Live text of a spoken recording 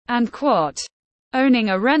And quote, owning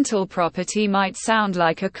a rental property might sound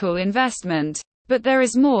like a cool investment, but there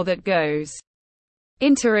is more that goes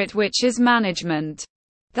into it, which is management.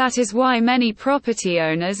 That is why many property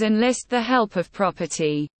owners enlist the help of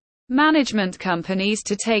property management companies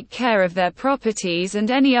to take care of their properties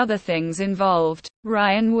and any other things involved.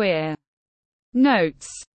 Ryan Weir notes,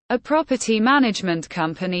 a property management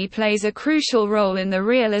company plays a crucial role in the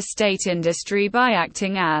real estate industry by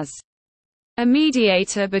acting as a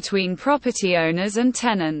mediator between property owners and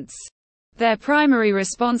tenants. Their primary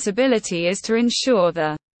responsibility is to ensure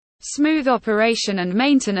the smooth operation and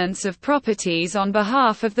maintenance of properties on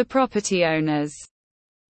behalf of the property owners.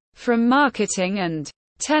 From marketing and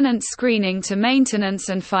tenant screening to maintenance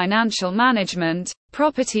and financial management,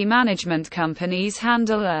 property management companies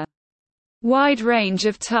handle a wide range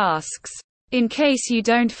of tasks. In case you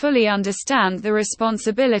don't fully understand the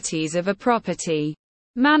responsibilities of a property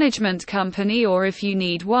management company, or if you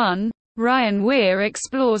need one, Ryan Weir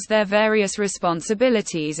explores their various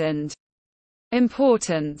responsibilities and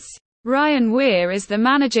importance. Ryan Weir is the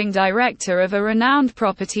managing director of a renowned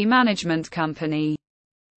property management company,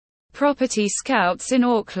 Property Scouts in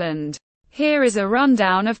Auckland. Here is a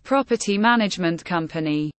rundown of property management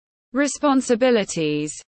company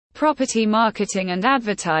responsibilities. Property marketing and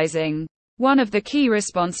advertising. One of the key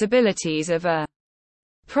responsibilities of a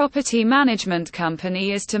property management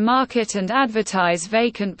company is to market and advertise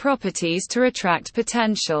vacant properties to attract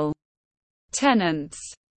potential tenants.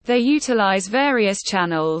 They utilize various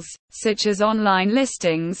channels, such as online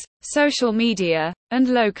listings, social media, and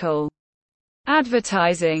local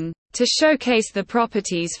advertising, to showcase the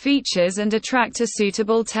property's features and attract a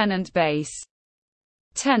suitable tenant base.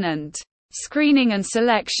 Tenant screening and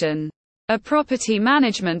selection. A property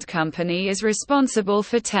management company is responsible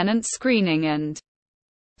for tenant screening and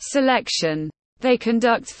selection. They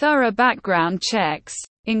conduct thorough background checks,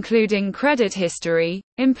 including credit history,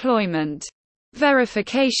 employment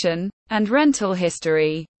verification, and rental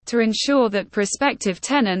history, to ensure that prospective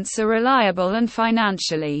tenants are reliable and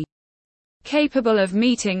financially capable of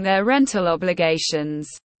meeting their rental obligations.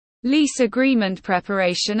 Lease agreement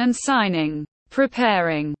preparation and signing.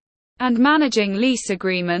 Preparing and managing lease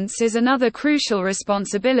agreements is another crucial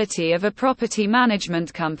responsibility of a property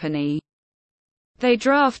management company. They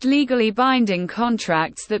draft legally binding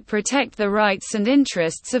contracts that protect the rights and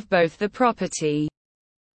interests of both the property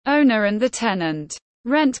owner and the tenant.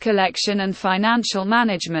 Rent collection and financial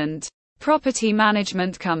management. Property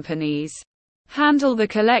management companies handle the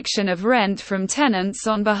collection of rent from tenants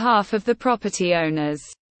on behalf of the property owners.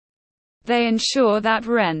 They ensure that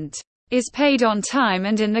rent is paid on time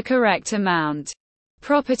and in the correct amount.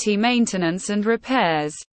 Property maintenance and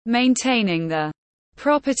repairs. Maintaining the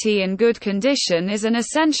property in good condition is an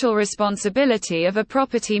essential responsibility of a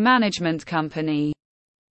property management company.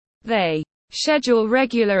 They schedule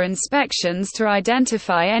regular inspections to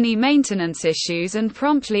identify any maintenance issues and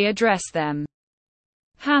promptly address them.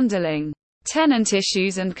 Handling tenant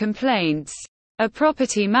issues and complaints. A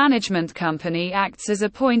property management company acts as a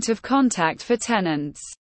point of contact for tenants,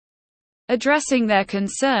 addressing their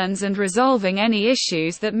concerns and resolving any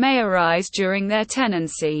issues that may arise during their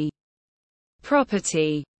tenancy.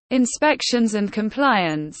 Property inspections and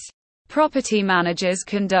compliance. Property managers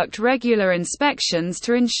conduct regular inspections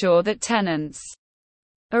to ensure that tenants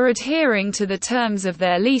are adhering to the terms of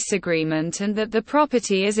their lease agreement and that the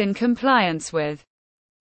property is in compliance with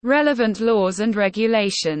relevant laws and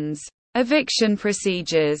regulations. Eviction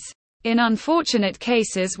procedures. In unfortunate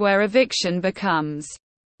cases where eviction becomes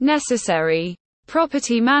necessary,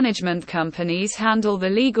 property management companies handle the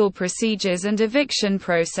legal procedures and eviction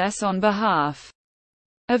process on behalf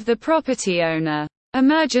of the property owner.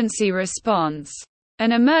 Emergency response.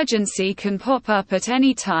 An emergency can pop up at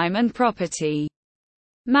any time and property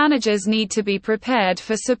managers need to be prepared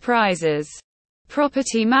for surprises.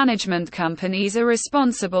 Property management companies are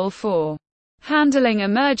responsible for handling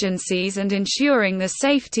emergencies and ensuring the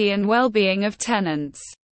safety and well-being of tenants.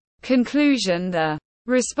 Conclusion. The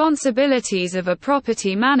responsibilities of a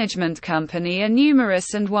property management company are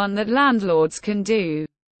numerous and one that landlords can do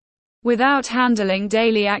without handling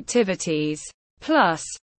daily activities. Plus,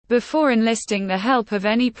 before enlisting the help of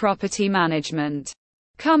any property management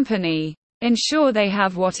company, ensure they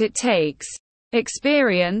have what it takes: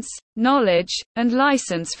 experience, knowledge, and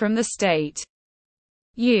license from the state.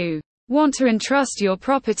 You want to entrust your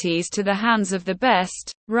properties to the hands of the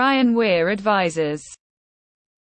best, Ryan Weir advises.